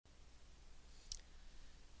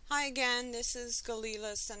Hi again, this is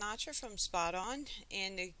Galila Sinatra from Spot On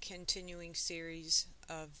in a continuing series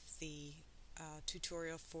of the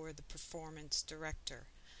tutorial for the performance director.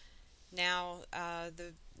 Now,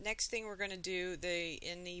 the next thing we're going to do,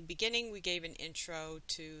 in the beginning we gave an intro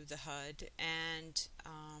to the HUD and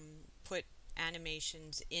put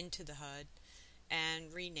animations into the HUD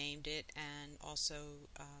and renamed it, and also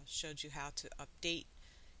showed you how to update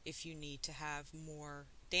if you need to have more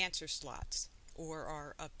dancer slots or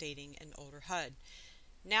are updating an older HUD.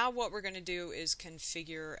 Now what we're going to do is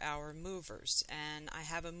configure our movers, and I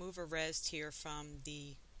have a mover resed here from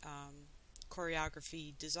the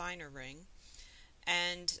Choreography designer ring,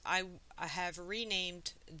 and I have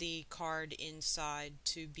renamed the card inside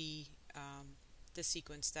to be the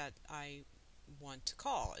sequence that I want to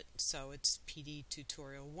call it. So it's PD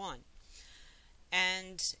Tutorial 1.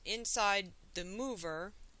 And inside the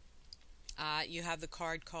mover you have the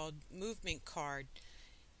card called Movement Card.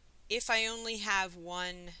 If I only have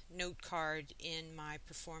one note card in my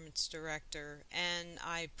Performance Director and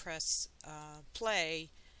I press play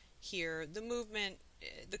here,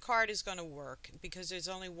 the card is going to work because there's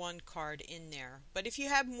only one card in there. But if you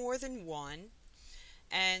have more than one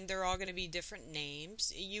and they're all going to be different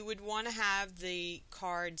names, you would want to have the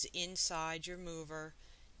cards inside your mover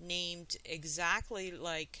named exactly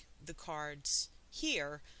like the cards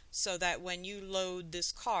here, so that when you load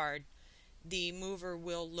this card, the mover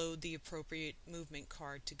will load the appropriate movement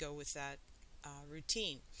card to go with that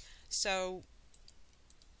routine. So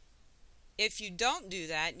if you don't do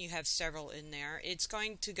that and you have several in there, it's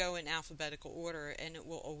going to go in alphabetical order and it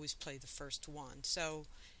will always play the first one. So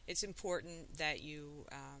it's important that you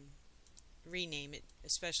rename it,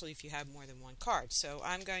 especially if you have more than one card. So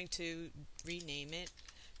I'm going to rename it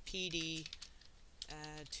PD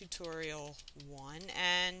Tutorial 1,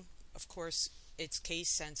 and of course it's case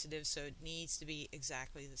sensitive, so it needs to be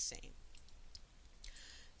exactly the same.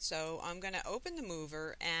 So I'm going to open the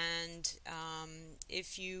mover, and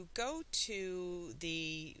if you go to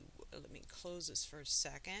the, let me close this for a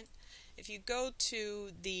second. If you go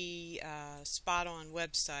to the Spot On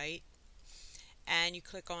website and you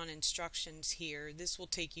click on instructions here, this will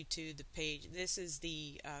take you to the page. This is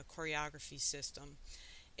the choreography system.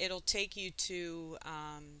 It'll take you to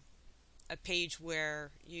a page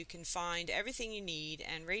where you can find everything you need,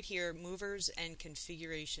 and right here, movers and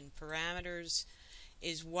configuration parameters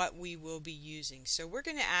is what we will be using. So we're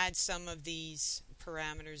going to add some of these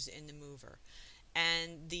parameters in the mover,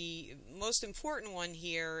 and the most important one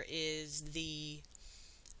here is the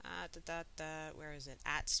where is it,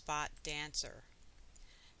 at spot dancer.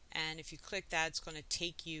 And if you click that, it's going to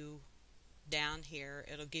take you down here.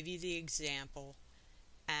 It'll give you the example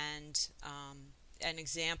and an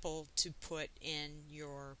example to put in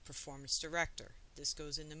your Performance Director. This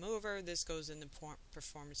goes in the mover, this goes in the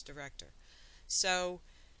Performance Director. So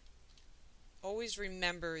always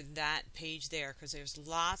remember that page there, because there's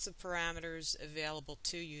lots of parameters available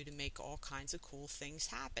to you to make all kinds of cool things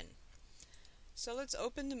happen. So let's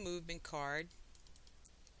open the movement card,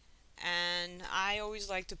 and I always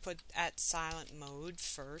like to put at silent mode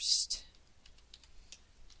first.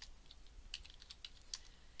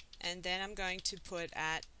 And then I'm going to put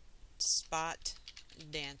at spot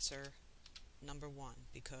dancer number 1,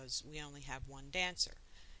 because we only have one dancer.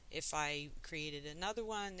 If I created another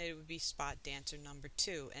one, it would be spot dancer number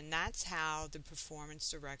 2, and that's how the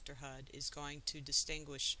Performance Director HUD is going to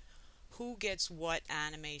distinguish who gets what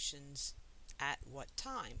animations at what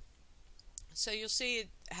time. So you'll see it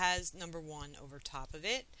has number 1 over top of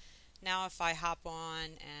it. Now if I hop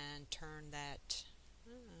on and turn that,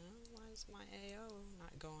 why is my AO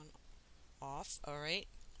not going off? Alright,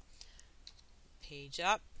 page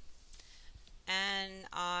up, and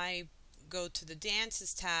I go to the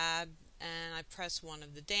dances tab and I press one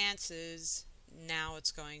of the dances. Now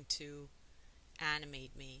it's going to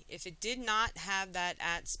animate me. If it did not have that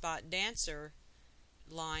at spot dancer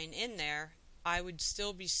line in there, I would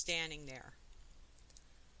still be standing there.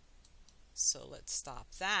 So let's stop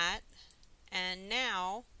that, and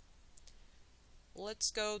now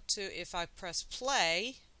let's go to, if I press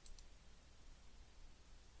play,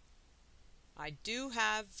 I do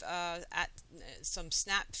have some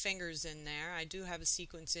snap fingers in there. I do have a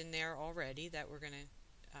sequence in there already that we're going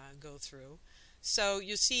to go through. So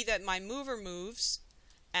you see that my mover moves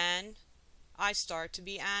and I start to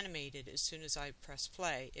be animated as soon as I press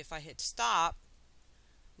play. If I hit stop,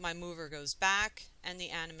 my mover goes back and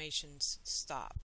the animations stop.